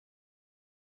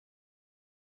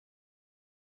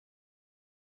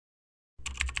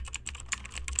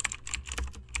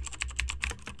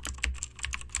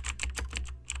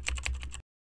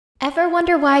Ever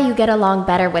wonder why you get along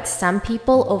better with some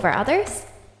people over others?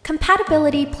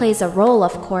 Compatibility plays a role,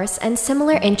 of course, and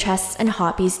similar interests and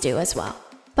hobbies do as well.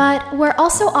 But we're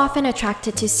also often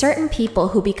attracted to certain people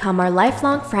who become our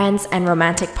lifelong friends and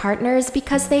romantic partners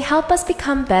because they help us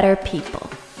become better people.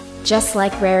 Just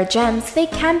like rare gems, they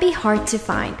can be hard to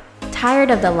find. Tired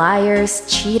of the liars,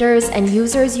 cheaters, and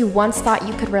users you once thought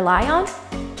you could rely on?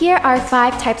 Here are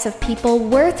 5 types of people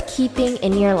worth keeping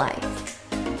in your life.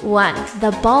 1.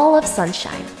 The ball of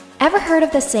sunshine. Ever heard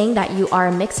of the saying that you are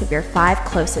a mix of your 5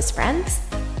 closest friends?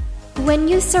 When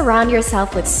you surround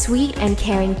yourself with sweet and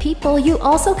caring people, you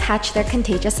also catch their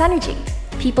contagious energy.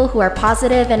 People who are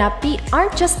positive and upbeat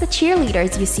aren't just the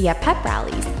cheerleaders you see at pep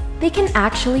rallies. They can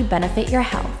actually benefit your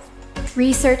health.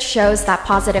 Research shows that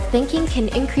positive thinking can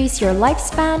increase your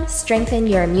lifespan, strengthen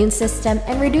your immune system,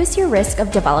 and reduce your risk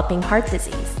of developing heart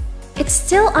disease. It's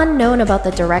still unknown about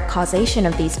the direct causation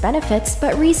of these benefits,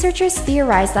 but researchers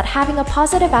theorize that having a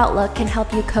positive outlook can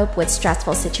help you cope with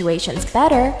stressful situations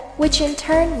better, which in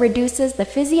turn reduces the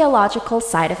physiological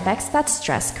side effects that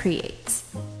stress creates.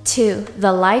 2.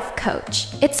 The life coach.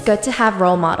 It's good to have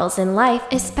role models in life,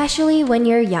 especially when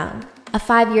you're young. A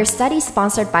 5-year study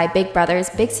sponsored by Big Brothers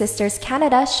Big Sisters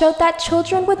Canada showed that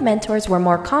children with mentors were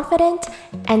more confident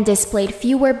and displayed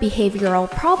fewer behavioral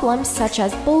problems such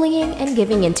as bullying and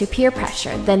giving into peer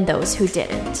pressure than those who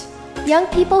didn't. Young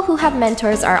people who have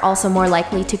mentors are also more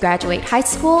likely to graduate high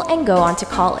school and go on to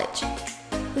college.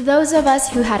 Those of us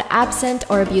who had absent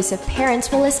or abusive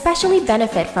parents will especially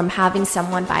benefit from having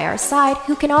someone by our side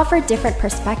who can offer different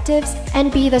perspectives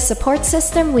and be the support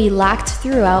system we lacked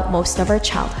throughout most of our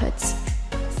childhoods.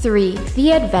 3.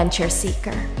 The adventure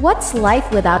seeker. What's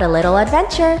life without a little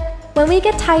adventure? When we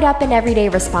get tied up in everyday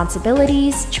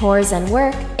responsibilities, chores, and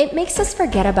work, it makes us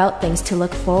forget about things to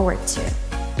look forward to.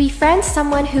 Befriend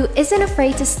someone who isn't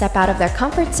afraid to step out of their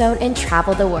comfort zone and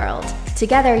travel the world.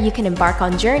 Together, you can embark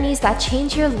on journeys that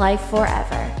change your life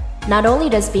forever. Not only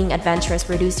does being adventurous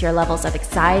reduce your levels of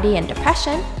anxiety and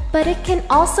depression, but it can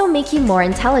also make you more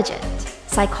intelligent.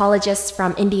 Psychologists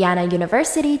from Indiana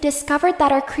University discovered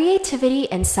that our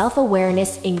creativity and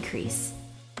self-awareness increase.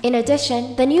 In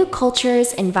addition, the new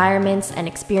cultures, environments, and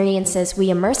experiences we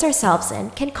immerse ourselves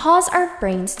in can cause our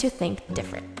brains to think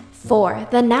different. 4.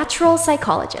 The natural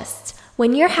psychologist.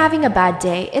 When you're having a bad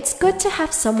day, it's good to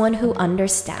have someone who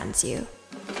understands you.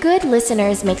 Good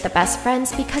listeners make the best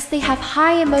friends because they have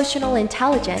high emotional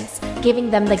intelligence,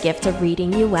 giving them the gift of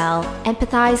reading you well,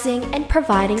 empathizing, and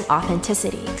providing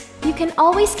authenticity. You can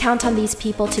always count on these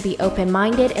people to be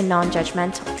open-minded and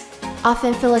non-judgmental.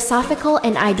 Often philosophical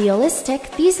and idealistic,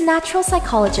 these natural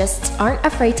psychologists aren't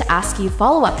afraid to ask you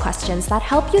follow-up questions that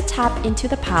help you tap into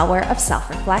the power of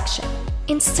self-reflection.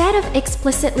 Instead of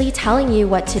explicitly telling you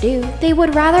what to do, they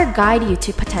would rather guide you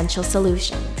to potential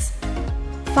solutions.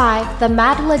 5. The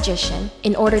mad logician.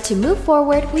 In order to move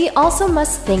forward, we also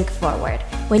must think forward.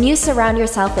 When you surround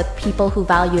yourself with people who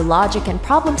value logic and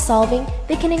problem solving,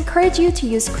 they can encourage you to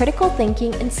use critical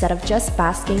thinking instead of just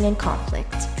basking in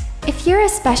conflict. If you're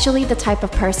especially the type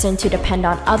of person to depend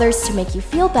on others to make you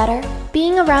feel better,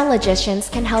 being around logicians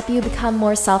can help you become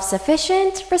more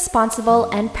self-sufficient, responsible,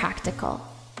 and practical.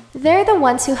 They're the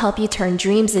ones who help you turn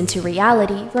dreams into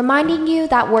reality, reminding you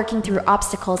that working through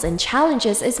obstacles and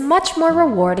challenges is much more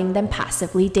rewarding than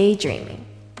passively daydreaming.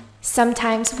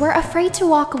 Sometimes we're afraid to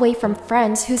walk away from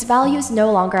friends whose values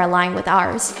no longer align with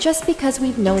ours just because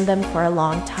we've known them for a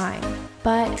long time.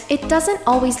 But it doesn't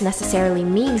always necessarily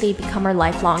mean they become our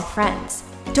lifelong friends.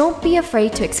 Don't be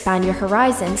afraid to expand your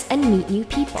horizons and meet new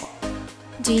people.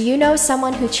 Do you know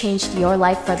someone who changed your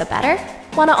life for the better?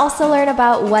 Want to also learn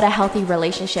about what a healthy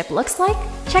relationship looks like?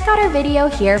 Check out our video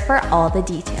here for all the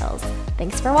details.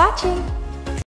 Thanks for watching!